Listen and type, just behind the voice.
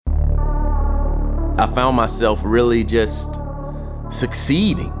I found myself really just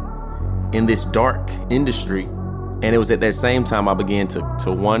succeeding in this dark industry. And it was at that same time I began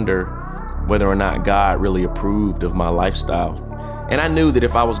to wonder whether or not God really approved of my lifestyle. And I knew that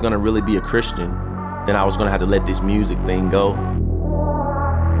if I was going to really be a Christian, then I was going to have to let this music thing go.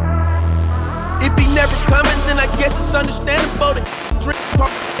 If he never coming, then I guess it's understandable.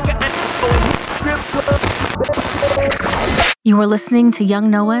 You are listening to Young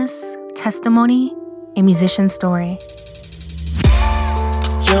Noah's Testimony, a Musician's Story.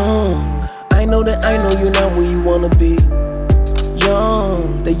 Young, I know you're not where you wanna be.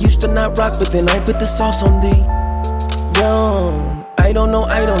 Young, they used to not rock, but then I put the sauce on thee. Young, I don't know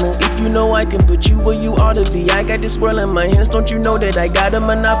if you know I can put you where you ought to be. I got this world in my hands, don't you know that I got a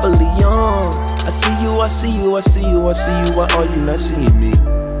monopoly? Young, I see you, why are you not seeing me?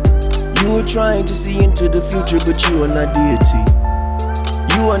 You are trying to see into the future, but you are not deity.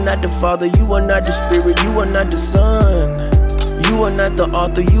 You are not the Father, you are not the Spirit, you are not the Son. You are not the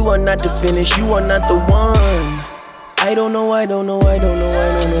author, you are not the finish, you are not the one. I don't know.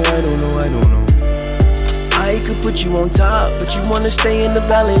 I could put you on top, but you wanna stay in the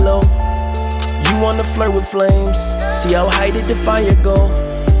valley low. You wanna flirt with flames, see how high did the fire go.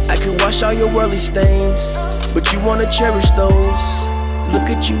 I could wash all your worldly stains, but you wanna cherish those. Look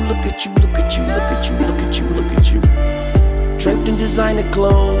at you. Draped in designer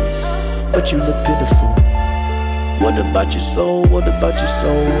clothes, but you look pitiful. What about your soul?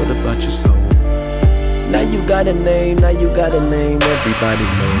 Now you got a name, everybody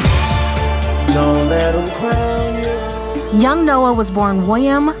knows. Don't let them crown you. Young Noah was born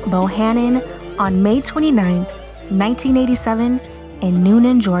William Bohannon on May 29th, 1987 in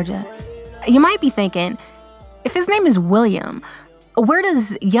Noonan, Georgia. You might be thinking, if his name is William, where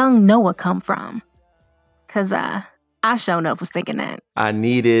does Young Noah come from? Because I sure enough was thinking that. I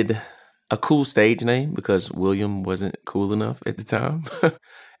needed a cool stage name because William wasn't cool enough at the time.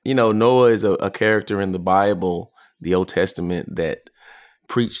 You know, Noah is a character in the Bible, the Old Testament, that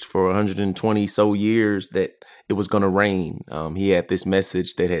preached for 120 so years that it was going to rain. He had this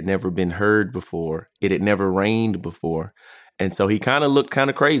message that had never been heard before. It had never rained before. And so he kind of looked kind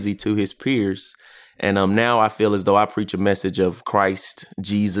of crazy to his peers. And now I feel as though I preach a message of Christ,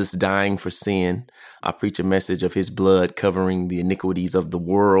 Jesus dying for sin. I preach a message of his blood covering the iniquities of the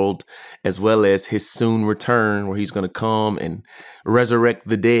world, as well as his soon return, where he's going to come and resurrect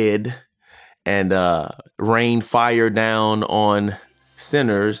the dead and rain fire down on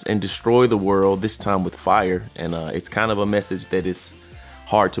sinners and destroy the world, this time with fire. And it's kind of a message that is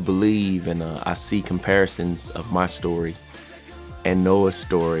hard to believe. And I see comparisons of my story and Noah's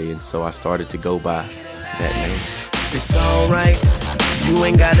story, and so I started to go by that name. It's alright, you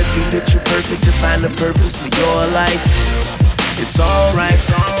ain't gotta be picture perfect to find a purpose for your life. It's alright,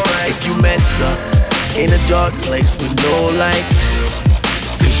 if you messed up in a dark place with no light,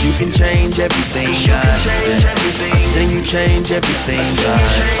 cause you can change everything, God. I sing you change everything, God.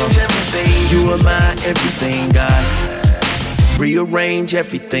 You are my everything, God. Rearrange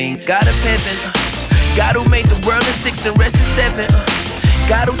everything, God of heaven. God who made the world in 6 and rest in 7.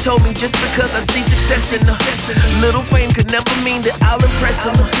 God who told me just because I see success in little fame could never mean that I'll impress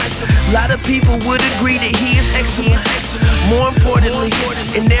him. A lot of people would agree that he is excellent. More importantly,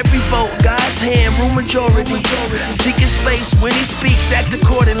 in every vote, God's hand, rule majority. Seek his face when he speaks, act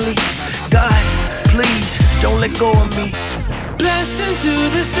accordingly. God, please, don't let go of me. Blessed into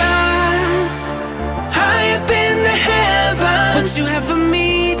the stars, high up in the heavens. What you have for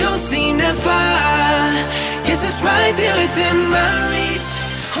me don't seem that far. Yes, it's right there within my reach.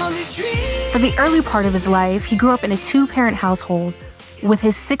 All these dreams. For the early part of his life, he grew up in a 2-parent household with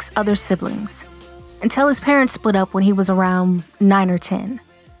his 6 other siblings, until his parents split up when he was around 9 or 10.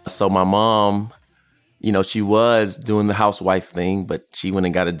 So my mom, you know, she was doing the housewife thing, but she went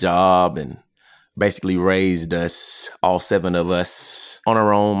and got a job and basically raised us, all 7 of us, on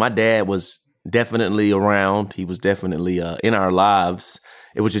her own. My dad was definitely around. He was definitely in our lives.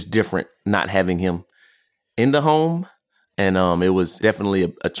 It was just different not having him in the home. And it was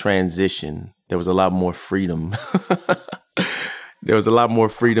definitely a transition. There was a lot more freedom. There was a lot more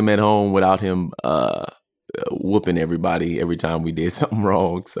freedom at home without him whooping everybody every time we did something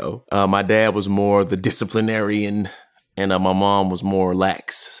wrong. So my dad was more the disciplinarian and my mom was more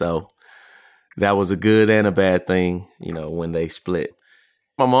lax. So that was a good and a bad thing, you know, when they split.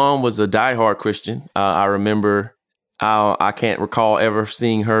 My mom was a diehard Christian. I remember, I can't recall ever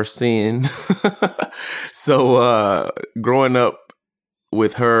seeing her sin. So growing up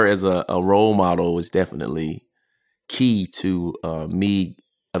with her as a role model was definitely key to me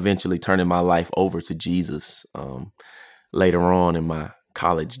eventually turning my life over to Jesus later on in my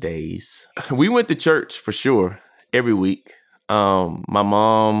college days. We went to church for sure every week. My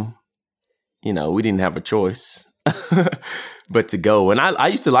mom, we didn't have a choice but to go. And I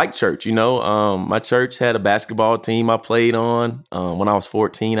used to like church, my church had a basketball team I played on. When I was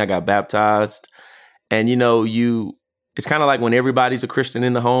 14, I got baptized. And, it's kind of like when everybody's a Christian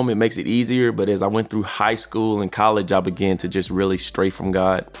in the home, it makes it easier. But as I went through high school and college, I began to just really stray from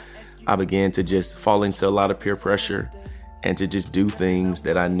God. I began to just fall into a lot of peer pressure and to just do things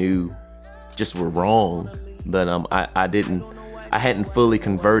that I knew just were wrong. But I hadn't fully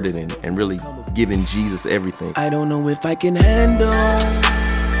converted and really given Jesus everything. I don't know if I can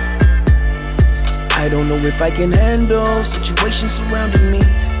handle situations surrounding me.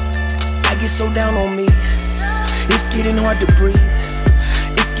 I get so down on me. It's getting hard to breathe.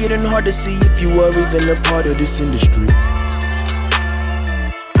 It's getting hard to see if you are even a part of this industry.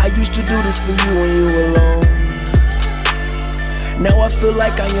 I used to do this for you when you were alone. Now I feel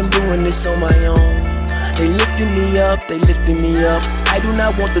like I am doing this on my own. They lifting me up. I do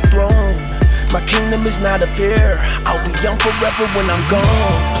not want the throne. My kingdom is not a fear. I'll be young forever when I'm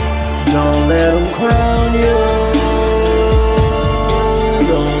gone. Don't let them crown you.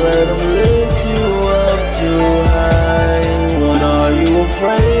 Don't let them lift you up too high. What are you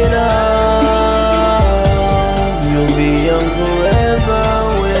afraid of? You'll be young forever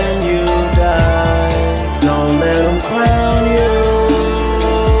when you die. Don't let them crown you.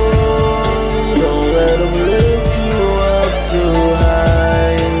 Don't let them lift you up too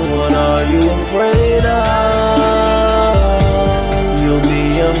high. What are you afraid of? You'll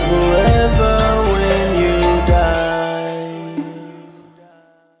be young forever when you die.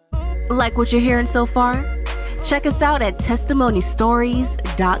 Like what you're hearing so far? Check us out at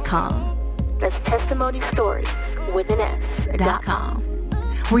testimonystories.com. That's testimony stories with an S.com.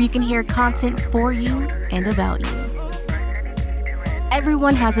 Where you can hear content for you and about you.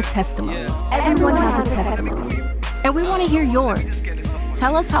 Everyone has a testimony. Everyone has a testimony. And we want to hear yours.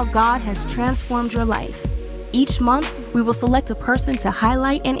 Tell us how God has transformed your life. Each month, we will select a person to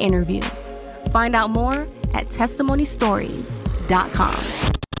highlight and interview. Find out more at testimonystories.com.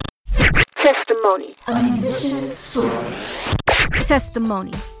 Testimony. A musician's story.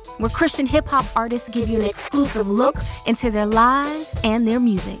 Testimony, where Christian hip-hop artists give you an exclusive look into their lives and their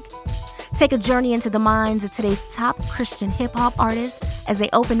music. Take a journey into the minds of today's top Christian hip-hop artists as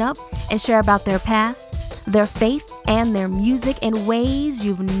they open up and share about their past, their faith, and their music in ways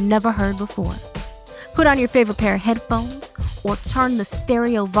you've never heard before. Put on your favorite pair of headphones or turn the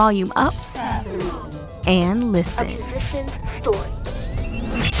stereo volume up and listen. A musician's story.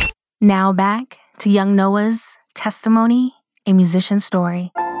 Now back to Young Noah's Testimony, a Musician's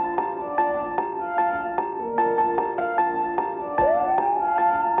Story.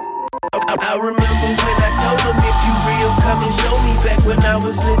 I remember when I told him, if you real, come and show me. Back when I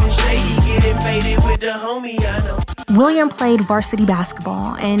was living shady, getting faded with the homie, I know. William played varsity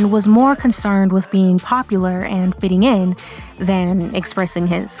basketball and was more concerned with being popular and fitting in than expressing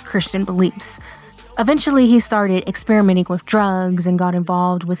his Christian beliefs. Eventually, he started experimenting with drugs and got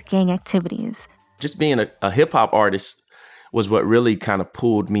involved with gang activities. Just being a hip-hop artist was what really kind of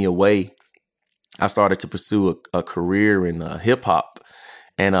pulled me away. I started to pursue a career in hip-hop,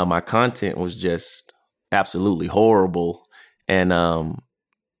 and my content was just absolutely horrible. And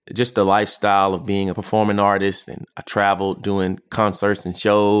just the lifestyle of being a performing artist, and I traveled doing concerts and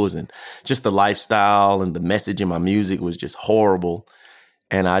shows, and just the lifestyle and the message in my music was just horrible.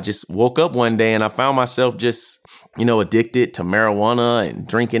 And I just woke up one day and I found myself just, addicted to marijuana and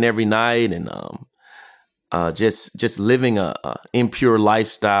drinking every night, and just living a impure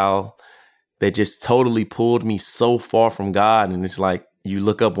lifestyle that just totally pulled me so far from God. And it's like you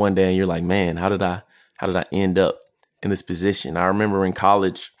look up one day and you're like, man, how did I end up in this position? I remember in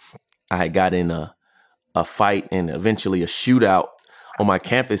college, I had got in a fight and eventually a shootout on my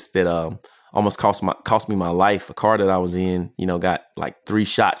campus that almost cost me my life. A car that I was in, got like 3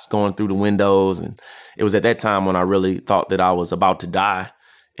 shots going through the windows. And it was at that time when I really thought that I was about to die.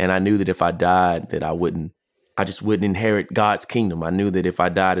 And I knew that if I died, that I just wouldn't inherit God's kingdom. I knew that if I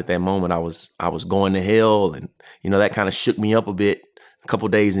died at that moment, I was going to hell. And, that kind of shook me up a bit. A couple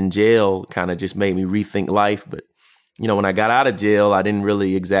days in jail kind of just made me rethink life. But, when I got out of jail, I didn't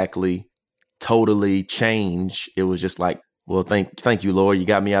really exactly totally change. It was just like, well, thank you, Lord. You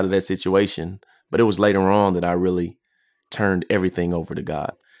got me out of that situation. But it was later on that I really turned everything over to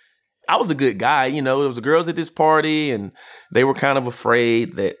God. I was a good guy. There was girls at this party, and they were kind of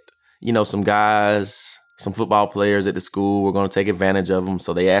afraid that, some guys, some football players at the school were going to take advantage of them.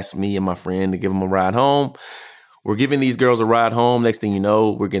 So they asked me and my friend to give them a ride home. We're giving these girls a ride home. Next thing you know,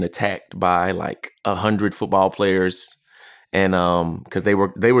 we're getting attacked by like 100 football players. And because they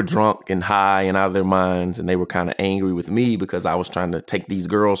were drunk and high and out of their minds, and they were kind of angry with me because I was trying to take these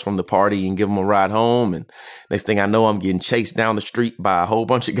girls from the party and give them a ride home. And next thing I know, I'm getting chased down the street by a whole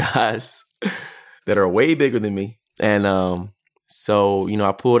bunch of guys that are way bigger than me. And so,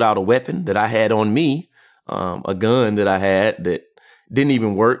 I pulled out a weapon that I had on me, a gun that I had that didn't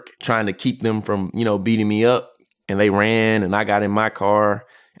even work, trying to keep them from, beating me up. And they ran, and I got in my car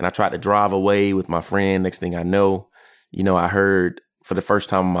and I tried to drive away with my friend. Next thing I know, I heard, for the first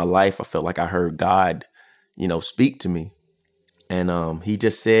time in my life, I felt like I heard God, speak to me. And he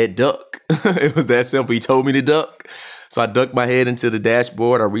just said, duck. It was that simple. He told me to duck. So I ducked my head into the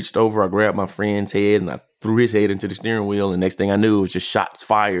dashboard. I reached over, I grabbed my friend's head, and I threw his head into the steering wheel. And next thing I knew, it was just shots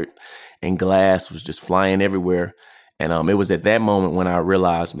fired and glass was just flying everywhere. And it was at that moment when I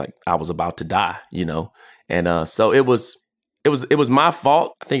realized like I was about to die, And so it was my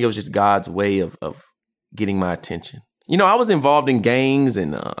fault. I think it was just God's way of getting my attention. I was involved in gangs,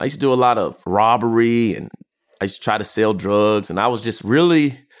 and I used to do a lot of robbery, and I used to try to sell drugs, and I was just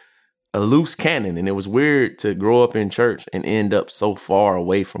really a loose cannon. And it was weird to grow up in church and end up so far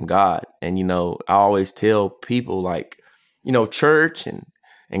away from God. And, I always tell people like, church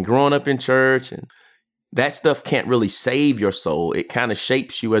and growing up in church, and that stuff can't really save your soul. It kind of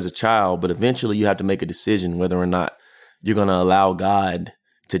shapes you as a child, but eventually you have to make a decision whether or not you're going to allow God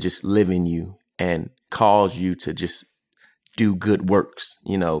to just live in you and cause you to just do good works,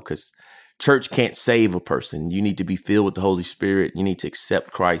 because church can't save a person. You need to be filled with the Holy Spirit. You need to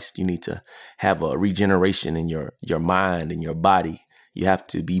accept Christ. You need to have a regeneration in your mind and your body. You have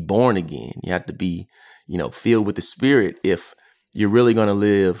to be born again. You have to be, filled with the Spirit if you're really going to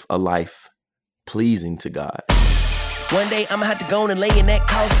live a life pleasing to God. One day I'ma have to go on and lay in that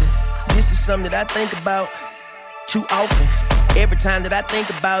coffin. This is something that I think about too often. Every time that I think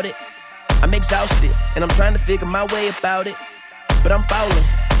about it, I'm exhausted, and I'm trying to figure my way about it. But I'm falling.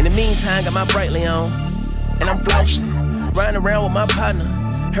 In the meantime, got my brightly on, and I'm flossing, riding around with my partner.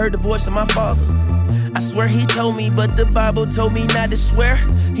 Heard the voice of my father. I swear he told me, but the Bible told me not to swear.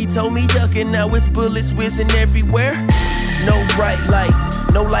 He told me duck, and now it's bullets whizzing everywhere. No bright light,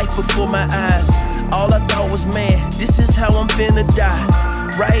 no life before my eyes. All I thought was, man, this is how I'm finna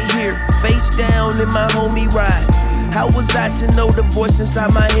die. Right here, face down in my homie ride. How was I to know the voice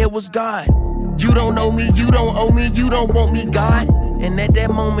inside my head was God? You don't know me, you don't owe me, you don't want me, God. And at that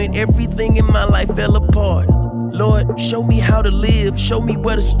moment, everything in my life fell apart. Lord, show me how to live, show me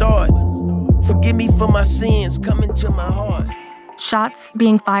where to start. Forgive me for my sins coming to my heart. Shots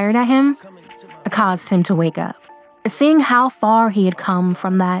being fired at him caused him to wake up. Seeing how far he had come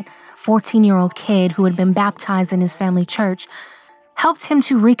from that 14-year-old kid who had been baptized in his family church helped him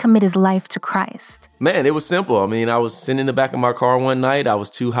to recommit his life to Christ. Man, it was simple. I was sitting in the back of my car one night. I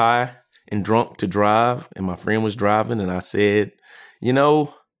was too high and drunk to drive, and my friend was driving, and I said,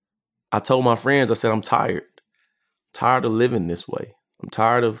 I told my friends, I said, I'm tired of living this way. I'm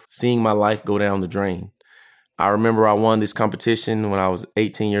tired of seeing my life go down the drain. I remember I won this competition when I was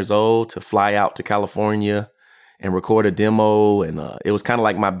 18 years old to fly out to California and record a demo. And it was kind of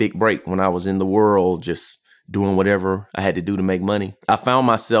like my big break when I was in the world, just doing whatever I had to do to make money. I found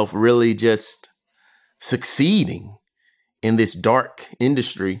myself really just succeeding in this dark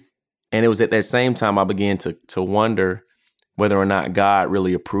industry. And it was at that same time I began to wonder whether or not God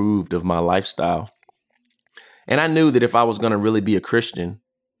really approved of my lifestyle. And I knew that if I was going to really be a Christian,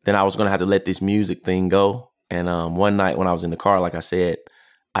 then I was going to have to let this music thing go. And one night when I was in the car, like I said,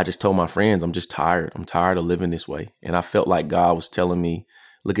 I just told my friends, I'm just tired. I'm tired of living this way. And I felt like God was telling me,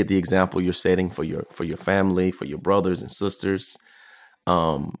 look at the example you're setting for your family, for your brothers and sisters.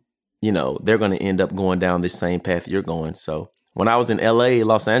 They're going to end up going down this same path you're going. So when I was in LA,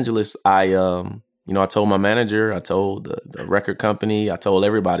 Los Angeles, I told my manager, I told the record company, I told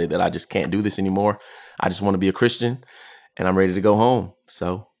everybody that I just can't do this anymore. I just want to be a Christian and I'm ready to go home.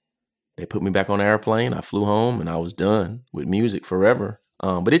 So they put me back on an airplane. I flew home and I was done with music forever.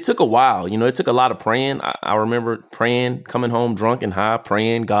 But it took a while. It took a lot of praying. I remember praying, coming home drunk and high,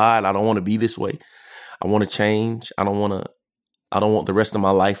 praying, God, I don't want to be this way. I want to change. I don't want the rest of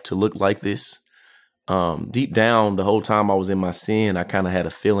my life to look like this. Deep down, the whole time I was in my sin, I kind of had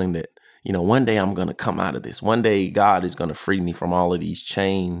a feeling that, one day I'm going to come out of this. One day God is going to free me from all of these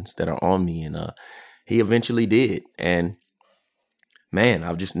chains that are on me. And he eventually did. And man,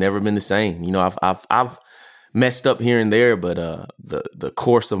 I've just never been the same. I've messed up here and there, but the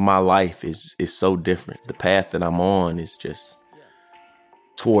course of my life is so different. The path that I'm on is just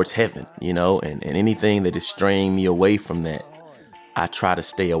towards heaven, and anything that is straying me away from that, I try to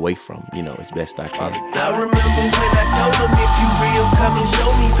stay away from, as best I can. I remember when I told him, if you real, come and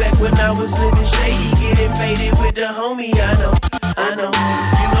show me. Back when I was living shady, getting faded with the homie. I know.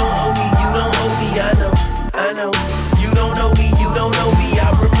 You don't owe me, you don't owe me. I know. You don't owe me, you don't owe me.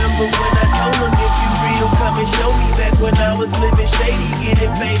 I remember when I told him, if you real, come and show me. Back when I was living shady, getting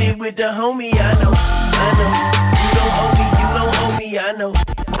faded with the homie. I know. You don't owe me, you don't owe me. I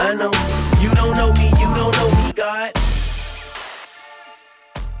know. You don't owe me, you don't owe me, God.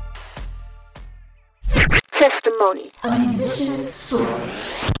 Testimony. A musician's story.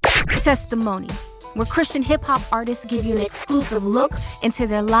 Testimony, where Christian hip-hop artists give you an exclusive look into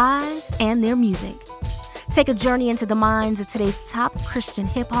their lives and their music. Take a journey into the minds of today's top Christian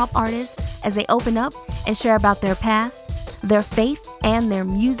hip-hop artists as they open up and share about their past, their faith, and their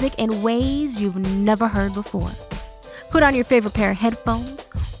music in ways you've never heard before. Put on your favorite pair of headphones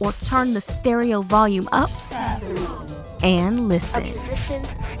or turn the stereo volume up and A listen.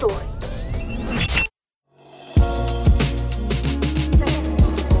 musician's story.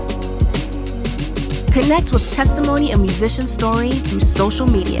 Connect with Testimony, a musician story through social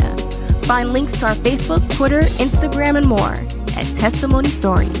media. Find links to our Facebook, Twitter, Instagram, and more at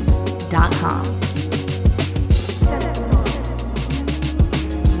testimonystories.com.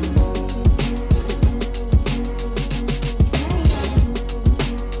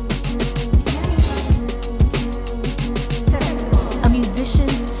 A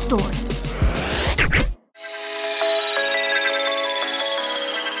musician's story.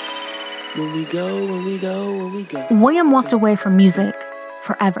 When we go. William walked away from music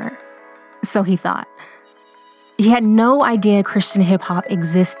forever, so he thought. He had no idea Christian hip-hop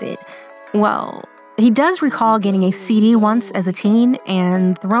existed. Well, he does recall getting a CD once as a teen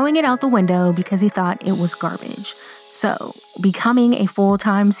and throwing it out the window because he thought it was garbage. So, becoming a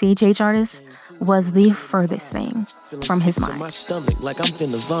full-time CHH artist was the furthest thing from his To mind. my stomach like I'm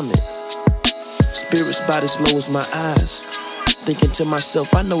finna vomit. Spirits about as low as my eyes. Thinking to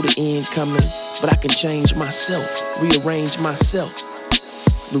myself, I know the end coming, but I can change myself, rearrange myself.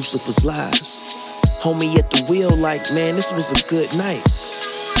 Lucifer's lies. Homie at the wheel like, man, this was a good night.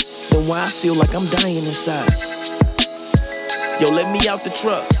 Then why I feel like I'm dying inside? Yo, let me out the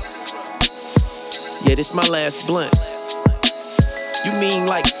truck. Yeah, this my last blunt. You mean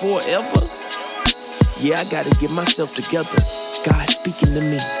like forever? Yeah, I gotta get myself together. God speaking to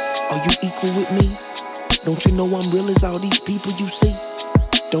me. Are you equal with me? Don't you know I'm real as all these people you see?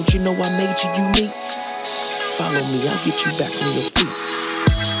 Don't you know I made you unique? Follow me, I'll get you back on your feet.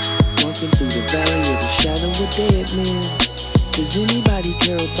 Walking through the valley of the shadow of dead men. Does anybody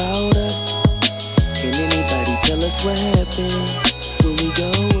care about us? Can anybody tell us what happens when we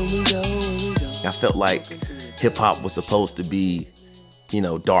go? I felt like hip-hop was supposed to be,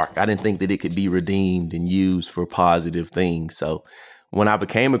 dark. I didn't think that it could be redeemed and used for positive things. So when I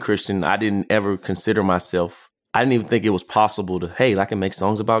became a Christian, I didn't ever consider myself, I didn't even think it was possible to, hey, I can make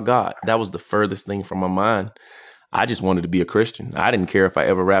songs about God. That was the furthest thing from my mind. I just wanted to be a Christian. I didn't care if I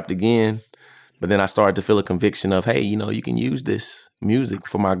ever rapped again. But then I started to feel a conviction of, hey, you can use this music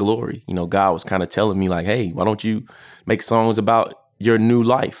for my glory. God was kind of telling me like, hey, why don't you make songs about your new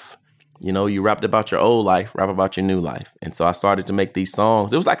life? You rapped about your old life, rap about your new life. And so I started to make these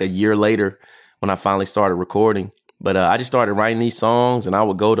songs. It was like a year later when I finally started recording. But I just started writing these songs, and I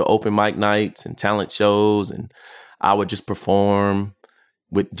would go to open mic nights and talent shows, and I would just perform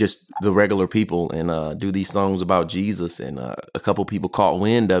with just the regular people and do these songs about Jesus. And a couple people caught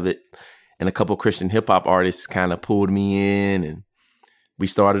wind of it, and a couple Christian hip hop artists kind of pulled me in, and we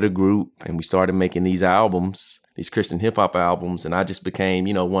started a group, and we started making these albums, these Christian hip hop albums, and I just became,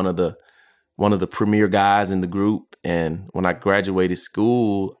 one of the premier guys in the group. And when I graduated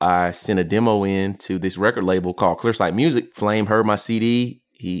school, I sent a demo in to this record label called Clearsight Music. Flame heard my CD.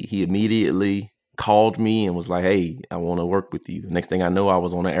 He immediately called me and was like, hey, I want to work with you. Next thing I know, I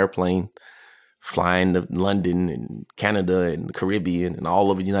was on an airplane flying to London and Canada and the Caribbean and all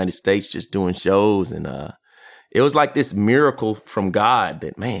over the United States, just doing shows. And it was like this miracle from God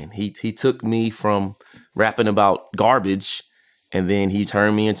that, man, he took me from rapping about garbage, and then he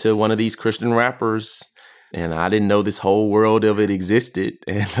turned me into one of these Christian rappers. And I didn't know this whole world of it existed.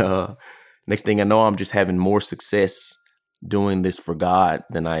 And next thing I know, I'm just having more success doing this for God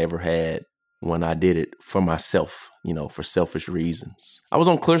than I ever had when I did it for myself, for selfish reasons. I was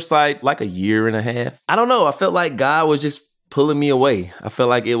on Clearsight like a year and a half. I don't know. I felt like God was just pulling me away. I felt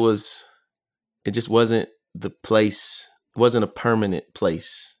like it just wasn't the place, wasn't a permanent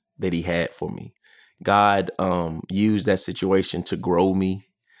place that he had for me. God used that situation to grow me,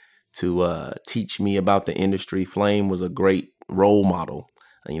 to teach me about the industry. Flame was a great role model.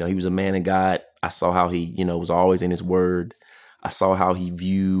 He was a man of God. I saw how he, was always in his word. I saw how he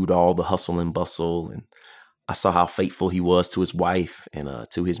viewed all the hustle and bustle, and I saw how faithful he was to his wife and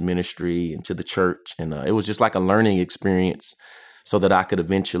to his ministry and to the church. And it was just like a learning experience so that I could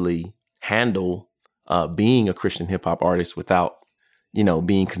eventually handle being a Christian hip hop artist without,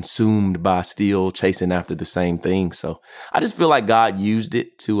 being consumed by still chasing after the same thing. So I just feel like God used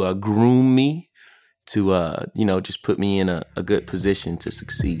it to groom me, to, just put me in a good position to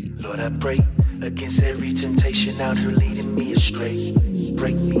succeed. Lord, I pray against every temptation out here leading me astray.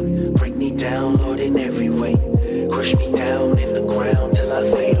 Break me down, Lord, in every way. Crush me down in the ground till I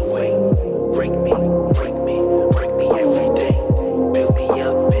fade away. Break me every day. Build me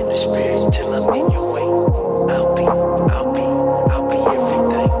up in the spirit till I'm in your way. I'll be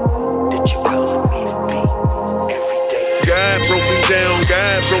everything that you calling me to be every day. God broke me down,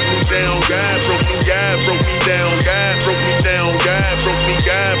 God broke me down, God broke me down, God broke me down, God broke me down,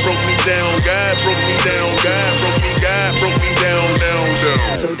 God broke me down, God broke me down, down.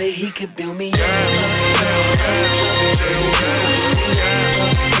 So that he could build me up.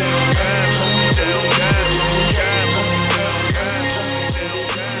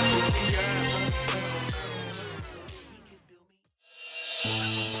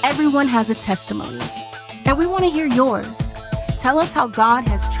 Everyone has a testimony, and we want to hear yours. Tell us how God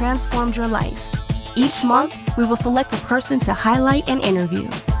has transformed your life. Each month, we will select a person to highlight and interview.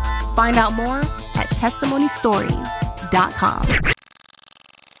 Find out more at testimonystories.com.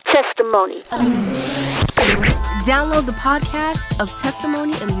 Testimony. Download the podcast of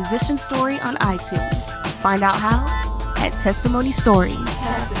Testimony, a Musician Story on iTunes. Find out how at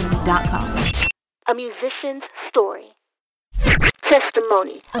testimonystories.com. A musician's story.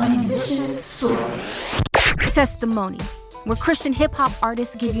 Testimony. A musician's story. Testimony, where Christian hip-hop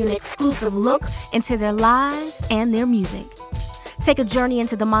artists give you an exclusive look into their lives and their music. Take a journey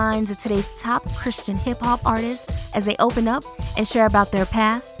into the minds of today's top Christian hip-hop artists as they open up and share about their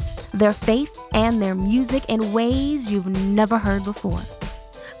past, their faith, and their music in ways you've never heard before.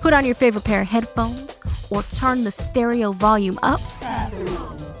 Put on your favorite pair of headphones or turn the stereo volume up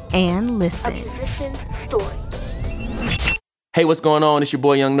and listen. A musician's story. Hey, what's going on? It's your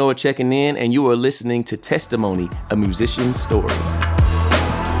boy Young Noah checking in, and you are listening to Testimony, a Musician's Story.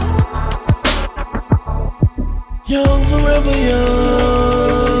 Young, forever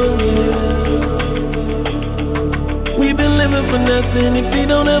young, yeah. We've been living for nothing if he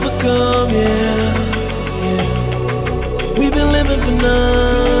don't ever come, yeah. We've been living for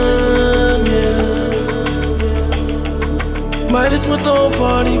none, yeah. Might as well throw a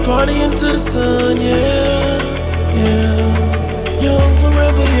party into the sun, yeah. Young,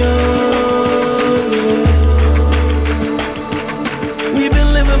 forever young, yeah. We've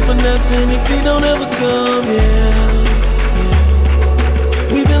been living for nothing if he don't ever come, yeah.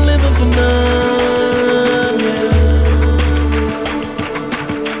 We've been living for none, yeah.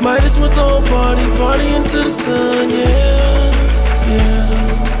 Might as well throw a party into the sun, yeah.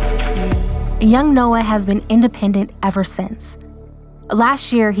 Young Noah has been independent ever since.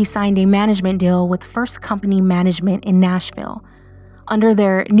 Last year, he signed a management deal with First Company Management in Nashville, under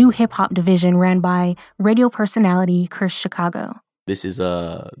their new hip-hop division ran by radio personality Chris Chicago. This is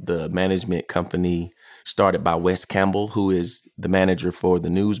the management company started by Wes Campbell, who is the manager for the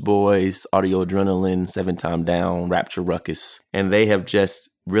Newsboys, Audio Adrenaline, 7 Time Down, Rapture Ruckus. And they have just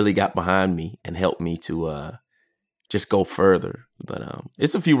really got behind me and helped me to just go further. But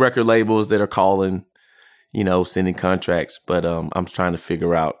it's a few record labels that are calling, sending contracts. But I'm trying to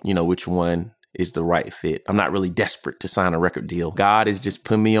figure out, which one is the right fit. I'm not really desperate to sign a record deal. God is just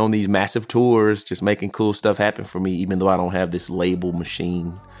putting me on these massive tours, just making cool stuff happen for me, even though I don't have this label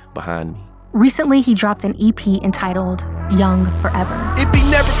machine behind me. Recently, he dropped an EP entitled Young Forever. If he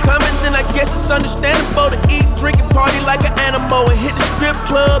never coming, then I guess it's understandable to eat, drink, and party like an animal and hit the strip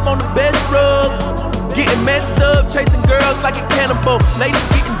club on the best rug. Getting messed up, chasing girls like a cannibal. Ladies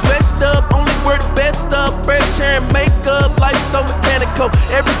getting dressed up, only wear the best stuff. Fresh hair and makeup, life so mechanical.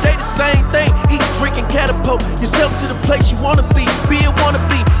 Every day the same thing, eat, drink, and catapult yourself to the place you wanna be a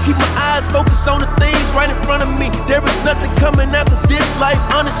wannabe. Keep my eyes focused on the things right in front of me. There is nothing coming after this life,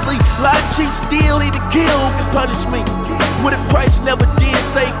 honestly. Lie, cheat, steal, either kill, who can punish me? What if Christ never did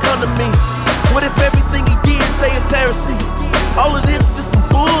say come to me? What if everything he did say is heresy? All of this is some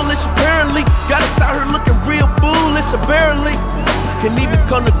bullish, apparently. Got us out here looking real bullish, apparently. Can even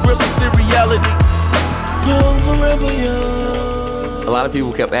come to grips with the reality. Young, forever young. A lot of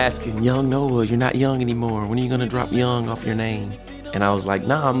people kept asking, Young Noah, you're not young anymore. When are you going to drop young off your name? And I was like,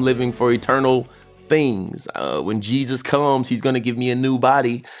 nah, I'm living for eternal things. When Jesus comes, he's going to give me a new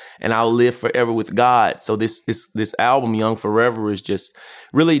body and I'll live forever with God. So this album, Young Forever, is just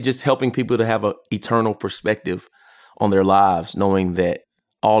really just helping people to have an eternal perspective on their lives, knowing that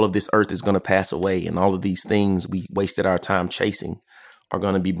all of this earth is going to pass away and all of these things we wasted our time chasing are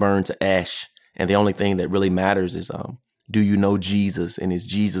going to be burned to ash. And the only thing that really matters is, do you know Jesus, and is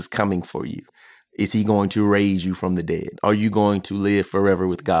Jesus coming for you? Is he going to raise you from the dead? Are you going to live forever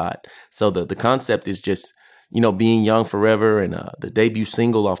with God? So the concept is just, being young forever. And the debut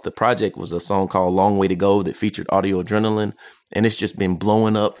single off the project was a song called Long Way to Go that featured Audio Adrenaline. And it's just been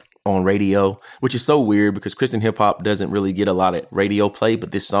blowing up on radio, which is so weird because Christian hip hop doesn't really get a lot of radio play.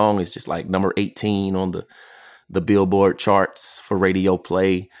 But this song is just like number 18 on the Billboard charts for radio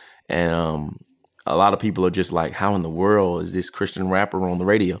play. And a lot of people are just like, how in the world is this Christian rapper on the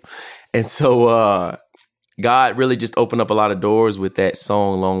radio? And so God really just opened up a lot of doors with that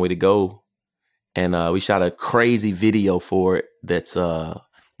song, Long Way to Go. And we shot a crazy video for it that's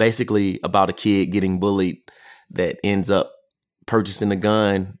basically about a kid getting bullied that ends up purchasing a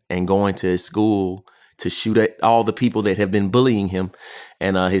gun and going to his school to shoot at all the people that have been bullying him.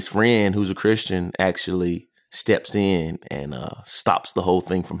 And his friend, who's a Christian, actually steps in and stops the whole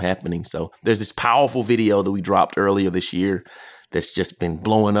thing from happening. So there's this powerful video that we dropped earlier this year that's just been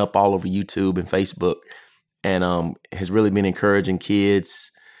blowing up all over YouTube and Facebook, and has really been encouraging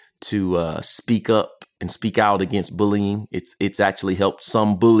kids to speak up and speak out against bullying. It's actually helped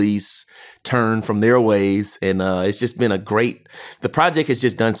some bullies turn from their ways, and it's just been the project has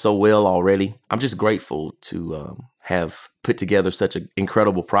just done so well already. I'm just grateful to have put together such an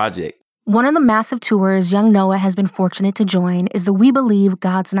incredible project. One of the massive tours young Noah has been fortunate to join is the We Believe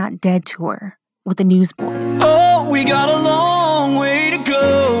God's Not Dead tour with the Newsboys. Oh, we got a long way to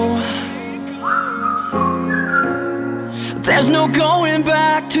go. There's no going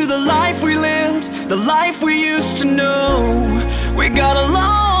back to the life we lived, the life we used to know. We got a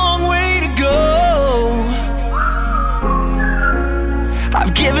long way to go.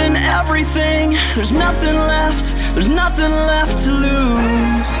 I've given everything, there's nothing left to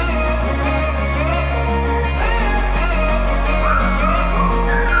lose.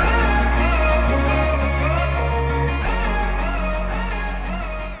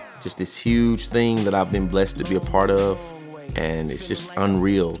 Just this huge thing that I've been blessed to be a part of. And it's just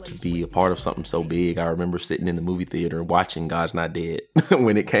unreal to be a part of something so big. I remember sitting in the movie theater watching God's Not Dead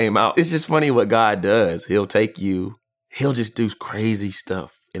when it came out. It's just funny what God does. He'll just do crazy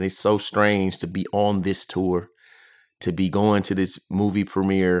stuff. And it's so strange to be on this tour, to be going to this movie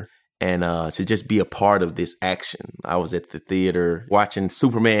premiere, and to just be a part of this action. I was at the theater watching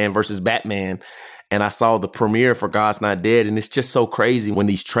Superman versus Batman, and I saw the premiere for God's Not Dead. And it's just so crazy when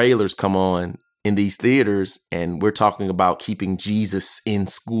these trailers come on in these theaters, and we're talking about keeping Jesus in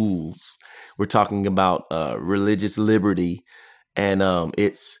schools. We're talking about religious liberty. And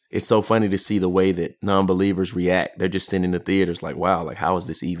it's so funny to see the way that non-believers react. They're just sitting in the theaters like, wow, like how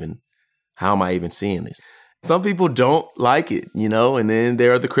am I even seeing this? Some people don't like it, and then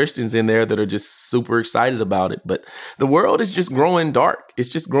there are the Christians in there that are just super excited about it. But the world is just growing dark. It's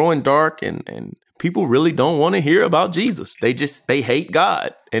just growing dark, and people really don't want to hear about Jesus. They hate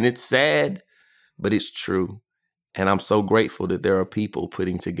God, and it's sad, but it's true. And I'm so grateful that there are people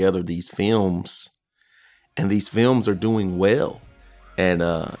putting together these films, and these films are doing well. And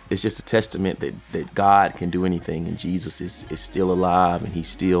it's just a testament that God can do anything, and Jesus is still alive, and he's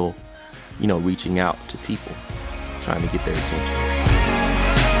still, reaching out to people, trying to get their attention.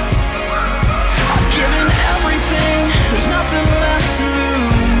 I've given everything, there's nothing left to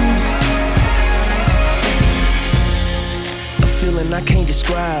lose. A feeling I can't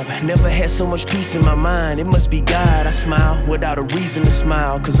describe, never had so much peace in my mind. It must be God. I smile without a reason to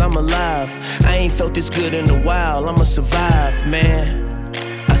smile, cause I'm alive. I ain't felt this good in a while, I'ma survive, man.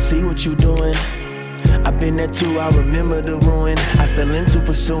 I see what you doing, I've been there too, I remember the ruin. I fell into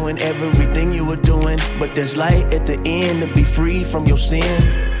pursuing everything you were doing, but there's light at the end to be free from your sin.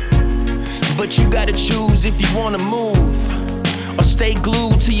 But you gotta choose if you wanna move, or stay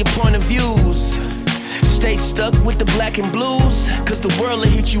glued to your point of views. Stay stuck with the black and blues, cause the world will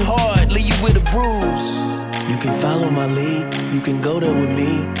hit you hard, leave you with a bruise. You can follow my lead, you can go there with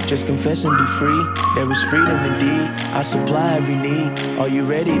me. Just confess and be free, there is freedom indeed. I supply every need. Are you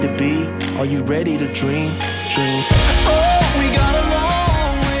ready to be? Are you ready to dream? Oh, we got a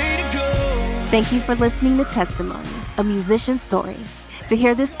long way to go. Thank you for listening to Testimony, a musician's story. To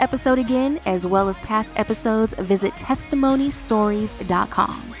hear this episode again, as well as past episodes, visit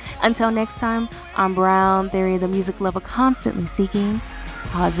testimonystories.com. Until next time, I'm Brown, Theory, the music lover constantly seeking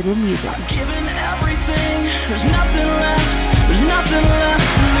positive music. I've given everything, there's nothing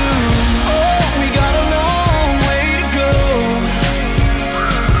left to lose.